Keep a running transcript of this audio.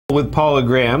With Paula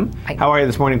Graham. How are you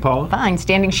this morning, Paula? Fine,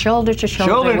 standing shoulder to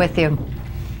shoulder with you.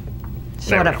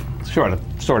 Sort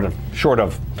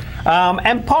of.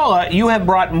 And Paula, you have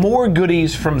brought more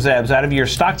goodies from Zeb's out of your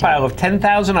stockpile of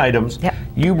 10,000 items. Yep.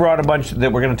 You brought a bunch that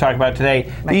we're going to talk about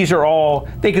today. Right. These are all,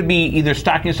 they could be either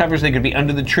stocking stuffers, they could be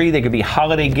under the tree, they could be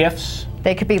holiday gifts.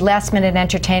 They could be last minute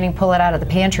entertaining, pull it out of the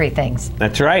pantry things.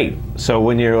 That's right. So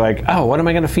when you're like, oh, what am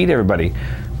I going to feed everybody?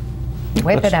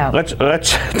 Whip it out. Let's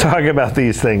talk about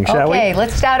these things, shall we? Okay,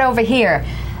 let's start over here.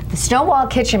 The Stonewall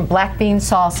Kitchen black bean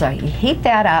salsa. You heat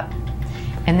that up,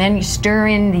 and then you stir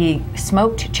in the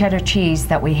smoked cheddar cheese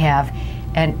that we have,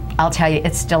 and I'll tell you,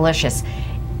 it's delicious.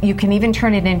 You can even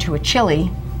turn it into a chili.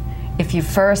 If you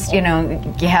first, you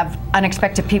have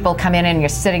unexpected people come in and you're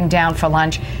sitting down for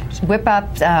lunch, whip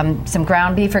up some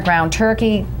ground beef or ground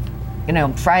turkey,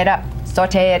 fry it up,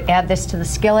 saute it, add this to the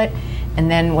skillet, and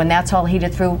then when that's all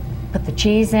heated through, put the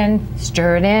cheese in,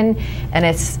 stir it in, and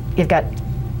you've got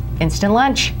instant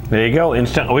lunch. There you go.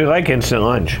 We like instant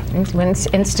lunch.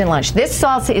 Instant lunch. This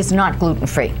salsa is not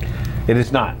gluten-free. It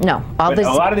is not. No. A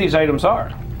lot of these items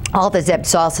are. All the Zeb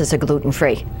salsas are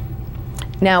gluten-free.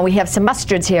 Now we have some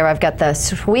mustards here. I've got the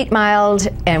sweet mild,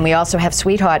 and we also have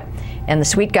sweet hot, and the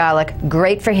sweet garlic.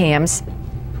 Great for hams.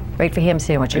 Great for ham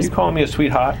sandwiches. Are you calling me a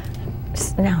sweet hot?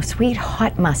 No, sweet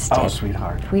hot mustard. Oh, sweet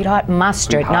hot. Sweet hot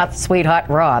mustard, not sweet hot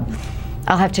Rob.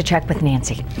 I'll have to check with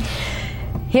Nancy.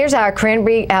 Here's our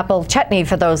cranberry apple chutney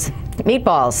for those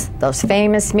meatballs, those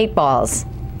famous meatballs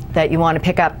that you want to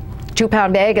pick up.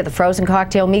 2-pound bag of the frozen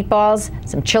cocktail meatballs,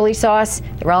 some chili sauce.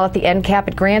 They're all at the end cap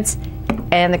at Grant's,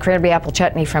 and the cranberry apple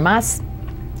chutney from us.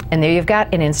 And there you've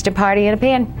got an instant party in a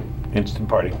pan. Instant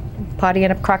party. Party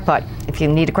in a crock pot, if you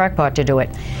need a crock pot to do it.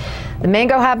 The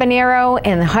mango habanero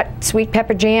and the hot sweet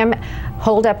pepper jam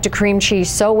hold up to cream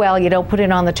cheese so well you don't put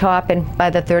it on the top, and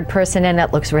by the third person in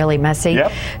it looks really messy.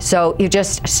 Yep. So you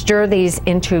just stir these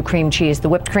into cream cheese, the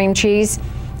whipped cream cheese.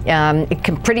 It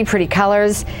can pretty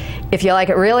colors. If you like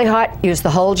it really hot, use the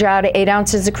whole jar to 8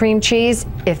 ounces of cream cheese.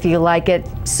 If you like it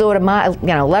sort of mild,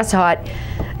 less hot,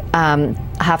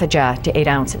 half a jar to 8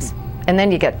 ounces. And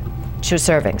then you get 2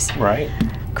 servings. Right.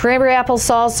 Cranberry apple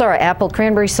salsa or apple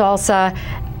cranberry salsa,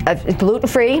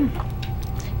 gluten-free.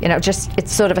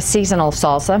 It's sort of a seasonal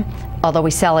salsa, although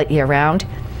we sell it year-round.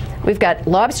 We've got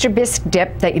lobster bisque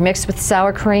dip that you mix with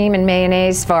sour cream and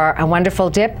mayonnaise for a wonderful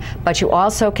dip, but you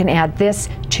also can add this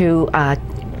to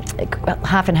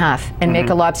half and half and make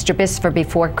a lobster bisque for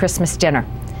before Christmas dinner.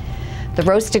 The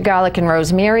roasted garlic and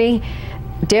rosemary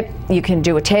dip, you can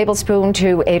do a tablespoon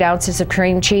to 8 ounces of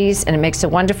cream cheese, and it makes a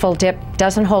wonderful dip.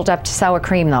 Doesn't hold up to sour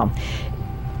cream though.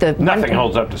 Nothing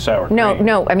holds up to sour cream.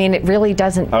 No, I mean it really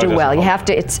doesn't do well. You have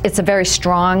to. It's a very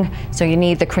strong, so you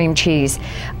need the cream cheese.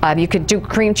 You could do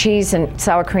cream cheese and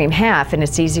sour cream half, and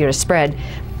it's easier to spread.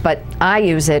 But I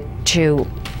use it to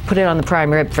put it on the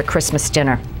prime rib for Christmas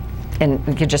dinner, and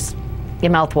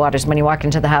your mouth waters when you walk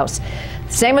into the house.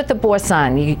 Same with the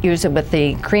boursin. You use it with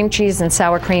the cream cheese and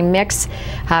sour cream mix,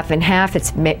 half and half. It's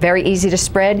very easy to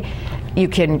spread. You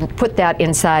can put that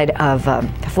inside of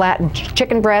flattened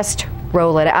chicken breast,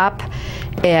 roll it up,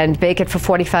 and bake it for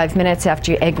 45 minutes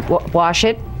after you wash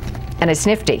it, and it's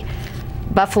nifty.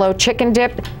 Buffalo chicken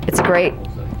dip, it's a great,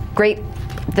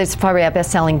 this is probably our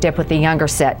best-selling dip with the younger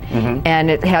set. And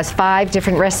it has 5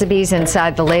 different recipes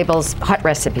inside the labels, hot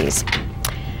recipes.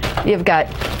 We've got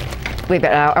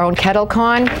our own kettle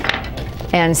corn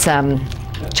and some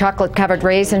chocolate-covered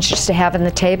raisins just to have on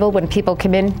the table when people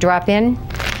come in, drop in.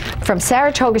 From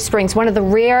Saratoga Springs, one of the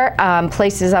rare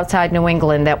places outside New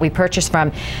England that we purchase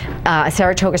from,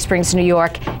 Saratoga Springs, New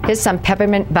York. Here's some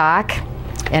peppermint bark,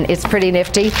 and it's pretty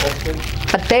nifty.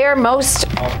 But they are most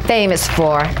famous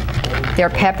for their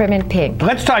peppermint pig.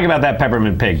 Let's talk about that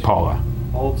peppermint pig, Paula.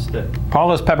 Hold still.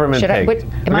 Paula's peppermint pig.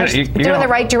 Am I doing the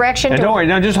right direction? Don't worry,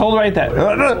 no, just hold it right there.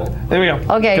 There we go.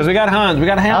 Okay. Because we got Hans. We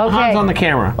got Hans on the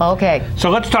camera. Okay. So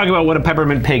let's talk about what a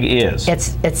peppermint pig is.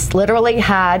 It's literally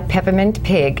hard peppermint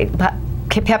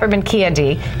peppermint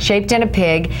candy shaped in a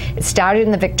pig. It started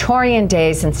in the Victorian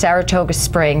days in Saratoga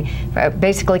Spring.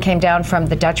 Basically came down from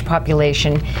the Dutch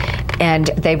population, and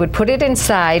they would put it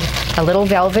inside a little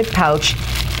velvet pouch,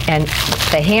 and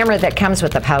the hammer that comes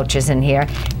with the pouch is in here,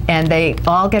 and they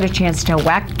all get a chance to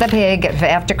whack the pig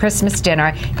after Christmas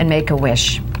dinner and make a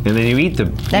wish. And then you eat the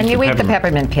the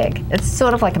peppermint pig. It's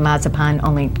sort of like a marzipan,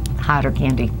 only harder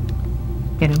candy.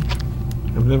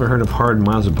 I've never heard of hard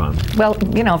marzipan. Well,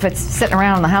 if it's sitting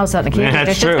around in the house on the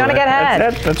candy, it's just going to get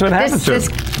hard. That's what happens to it.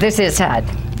 This is hard.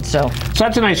 So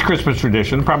that's a nice Christmas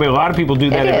tradition. Probably a lot of people do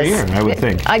that every year, I would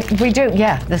think. We do,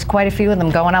 yeah. There's quite a few of them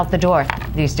going out the door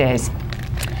these days.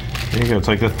 There you go. It's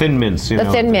like the Thin Mints. You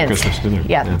know, Thin Mints. Christmas dinner.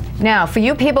 Yeah. Now, for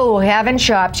you people who haven't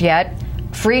shopped yet,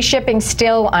 free shipping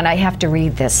still, and I have to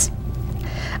read this.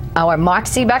 Our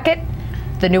Moxie bucket,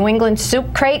 the New England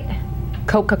soup crate,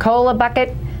 Coca-Cola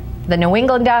bucket, the New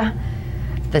Englander,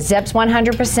 the Zeb's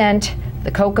 100%,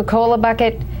 the Coca-Cola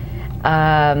bucket.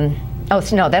 Oh,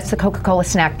 no, that's the Coca-Cola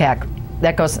snack pack.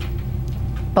 That goes,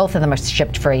 both of them are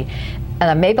shipped free.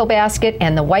 The Maple basket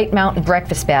and the White Mountain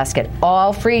breakfast basket,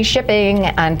 all free shipping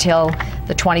until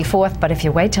the 24th. But if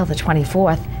you wait till the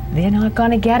 24th, they're not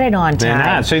going to get it on time. They're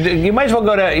not. So you might as well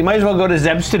go to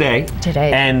Zeb's today.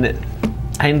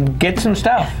 And get some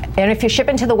stuff. And if you're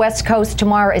shipping to the West Coast,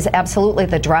 tomorrow is absolutely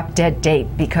the drop dead date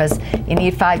because you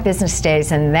need 5 business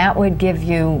days, and that would give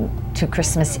you to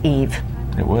Christmas Eve.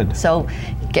 It would. So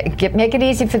make it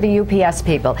easy for the UPS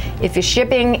people. If you're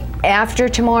shipping after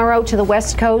tomorrow to the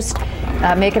West Coast,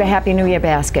 make it a Happy New Year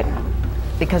basket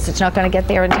because it's not going to get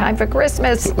there in time for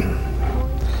Christmas.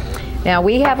 Now,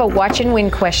 we have a watch and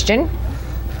win question.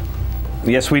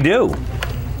 Yes, we do.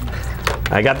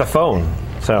 I got the phone.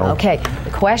 So. Okay, the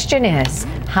question is,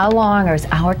 how long is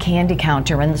our candy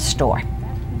counter in the store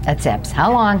at Zeb's?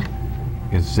 How long?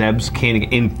 Is Zeb's candy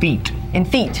in feet? In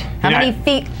feet. How many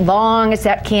feet long is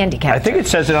that candy counter? I think it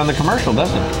says it on the commercial,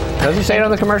 doesn't it? Does it say it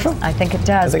on the commercial? I think it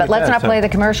does, but let's not play the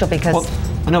commercial because...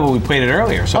 Well, no, but we played it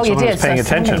earlier, so someone was paying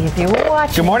attention. If you were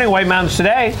watching. Good morning, White Mountains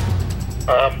today.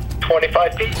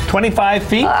 25 feet. 25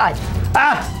 feet?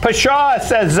 Pshaw,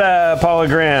 says Paula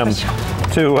Graham.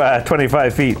 To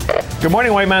 25 feet. Good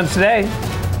morning, White Mountains today.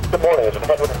 Good morning. It's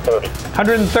 130.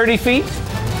 130 feet?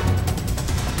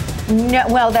 No,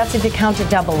 well, that's if you count a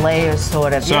double layers,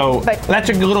 sort of. So that's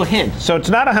a little hint. So it's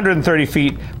not 130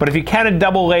 feet, but if you counted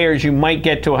double layers, you might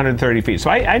get to 130 feet. So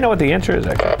I know what the answer is,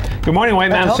 actually. Good morning,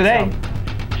 White Mountains today.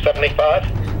 So.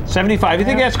 75. 75. You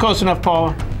think that's close enough,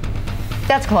 Paula?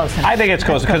 That's close enough. I think it's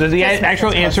close because the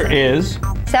actual answer is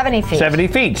 70 feet. 70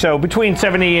 feet. So between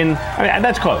 70 and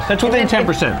that's close. That's within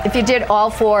 10%. If you did all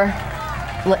 4,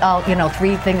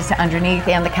 3 things underneath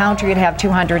and the counter, you'd have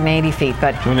 280 feet.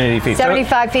 But 280 feet.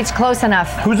 75 feet's close enough.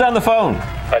 Who's on the phone?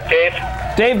 Dave.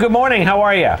 Dave, good morning. How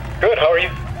are you? Good. How are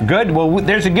you? Good. Well,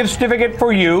 there's a gift certificate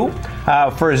for you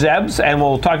for Zeb's, and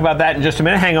we'll talk about that in just a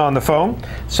minute. Hang on the phone.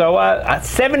 So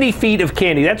 70 feet of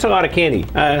candy. That's a lot of candy.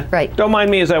 Right. Don't mind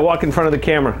me as I walk in front of the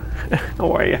camera.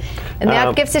 How are you? And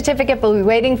that gift certificate will be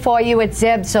waiting for you at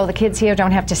Zeb's so the kids here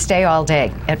don't have to stay all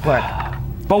day at work.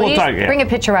 But Please we'll talk. Bring a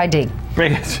picture ID.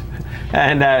 Bring it.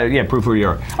 And proof who you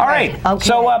are. All right. Okay.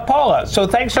 So Paula,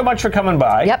 thanks so much for coming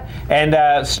by. Yep.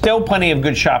 And still plenty of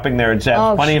good shopping there at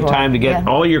Zeb's. Plenty of time to get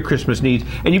all your Christmas needs.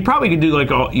 And you probably could do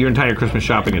like all your entire Christmas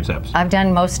shopping at Zeb's. I've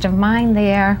done most of mine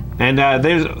there. And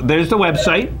there's the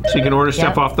website, so you can order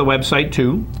stuff off the website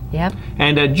too. Yep.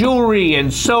 And jewelry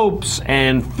and soaps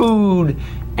and food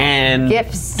and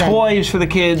gifts, toys for the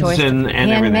kids, and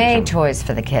everything. Handmade toys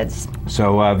for the kids.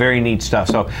 So very neat stuff.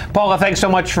 So Paula, thanks so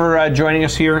much for joining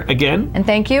us here again. And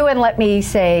thank you. And let me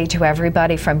say to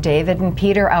everybody from David and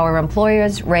Peter, our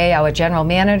employers, Ray, our general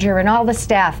manager, and all the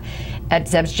staff at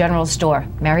Zeb's General Store,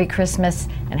 Merry Christmas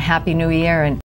and Happy New Year. And